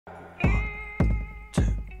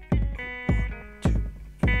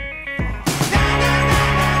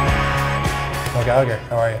Noel Gallagher.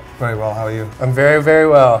 How are you? Very well, how are you? I'm very, very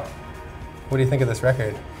well. What do you think of this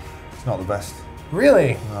record? It's not the best.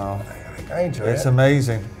 Really? No. I enjoy it. It's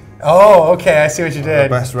amazing. Oh, okay, I see what you One of did.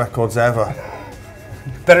 the best records ever.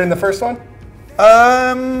 Better than the first one?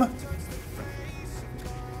 I'd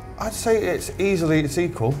say it's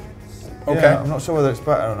equal. Okay. Yeah, I'm not sure whether it's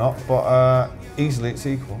better or not, but easily it's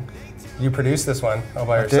equal. You produced this one all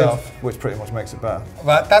by I yourself. did, which pretty much makes it better.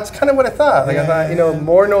 But that's kind of what I thought. Like I thought, you know,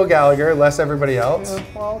 more Noel Gallagher, less everybody else. Yeah,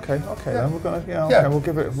 well, okay, then we're gonna, Yeah. we'll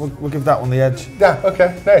give that one the edge. Yeah,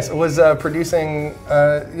 okay, nice. Was producing,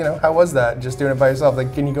 you know, how was that? Just doing it by yourself?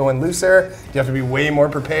 Like, can you go in looser? Do you have to be way more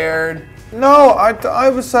prepared? No, I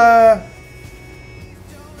was. I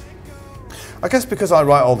guess because I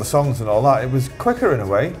write all the songs and all that, it was quicker in a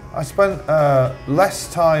way. I spent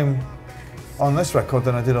less time on this record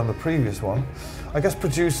than I did on the previous one. I guess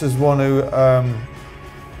producers want to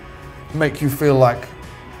make you feel like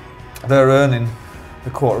they're earning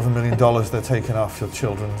the $250,000 they're taking off your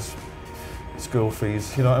children's school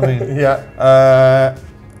fees. You know what I mean? Yeah.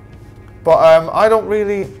 But I didn't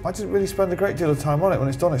really spend a great deal of time on it. When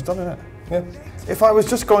it's done, isn't it? Yeah. If I was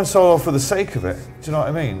just going solo for the sake of it, do you know what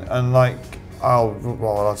I mean? And like, I'll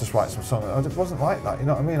just write some songs. It wasn't like that, you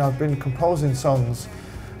know what I mean? I've been composing songs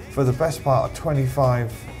for the best part of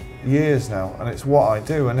 25 years now, and it's what I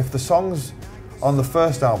do. And if the songs on the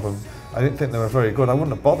first album, I didn't think they were very good, I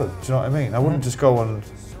wouldn't have bothered, do you know what I mean? I wouldn't just go and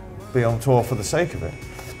be on tour for the sake of it.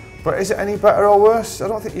 But is it any better or worse? I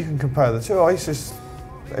don't think you can compare the two. Oasis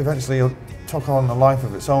eventually took on a life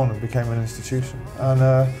of its own and became an institution. And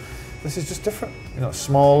this is just different, you know,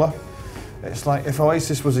 smaller. It's like if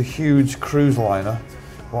Oasis was a huge cruise liner,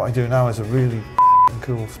 what I do now is a really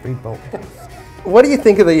cool speedboat. What do you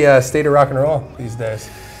think of the state of rock and roll these days?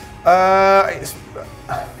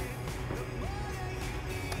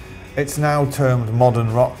 It's now termed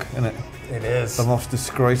modern rock, isn't it? It is. The most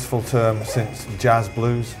disgraceful term since jazz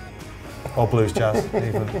blues, or blues jazz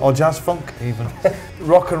even, or jazz funk even.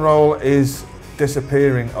 Rock and roll is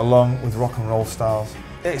disappearing along with rock and roll stars.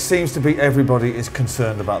 It seems to be everybody is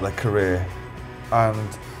concerned about their career,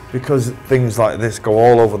 and because things like this go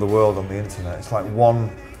all over the world on the internet, it's like one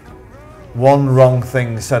wrong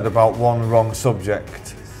thing said about one wrong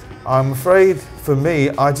subject. I'm afraid, for me,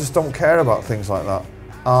 I just don't care about things like that.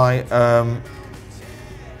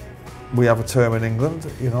 We have a term in England,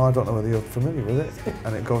 you know, I don't know whether you're familiar with it,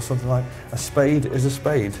 and it goes something like, a spade is a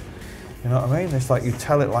spade. You know what I mean? It's like you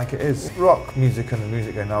tell it like it is. Rock music and the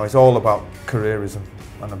music game now is all about careerism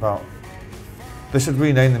and about... They should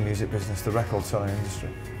rename the music business the record selling industry,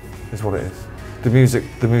 is what it is. The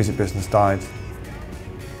music business died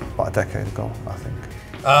about a decade ago, I think.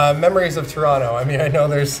 Memories of Toronto. I mean, I know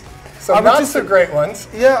there's some not so great ones.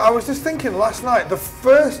 Yeah, I was just thinking last night, the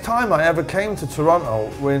first time I ever came to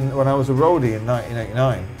Toronto when I was a roadie in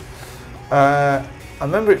 1989, I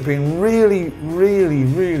remember it being really, really,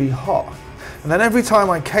 really hot. And then every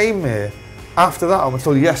time I came here, after that, up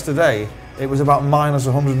until yesterday, it was about minus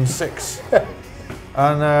 106.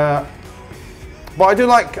 And but I do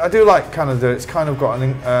like Canada. It's kind of got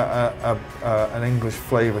an English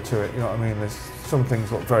flavour to it. You know what I mean? There's some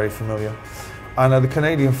things look very familiar, and the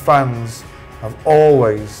Canadian fans have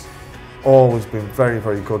always been very,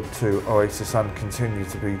 very good to Oasis and continue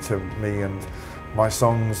to be to me. And my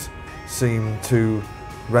songs seem to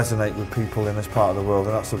resonate with people in this part of the world,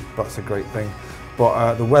 and that's a great thing.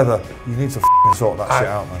 But the weather, you need to f***ing sort that shit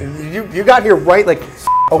out, man. You got here right like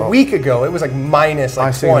a week ago. It was like minus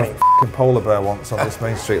like 20. I seen a f***ing polar bear once on this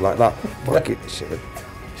main street like that. Fucking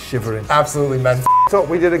shivering. Absolutely mental. So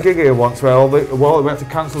we did a gig here once where we had to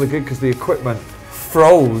cancel the gig because the equipment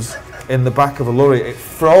froze in the back of a lorry. It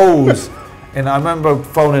froze. And I remember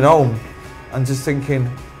phoning home and just thinking,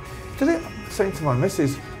 saying to my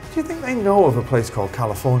missus, do you think they know of a place called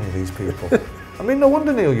California, these people? I mean, no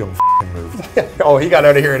wonder Neil Young moved. Oh, he got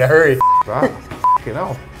out of here in a hurry. That, you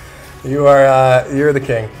know. You're the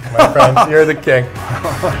king, my friend. You're the king.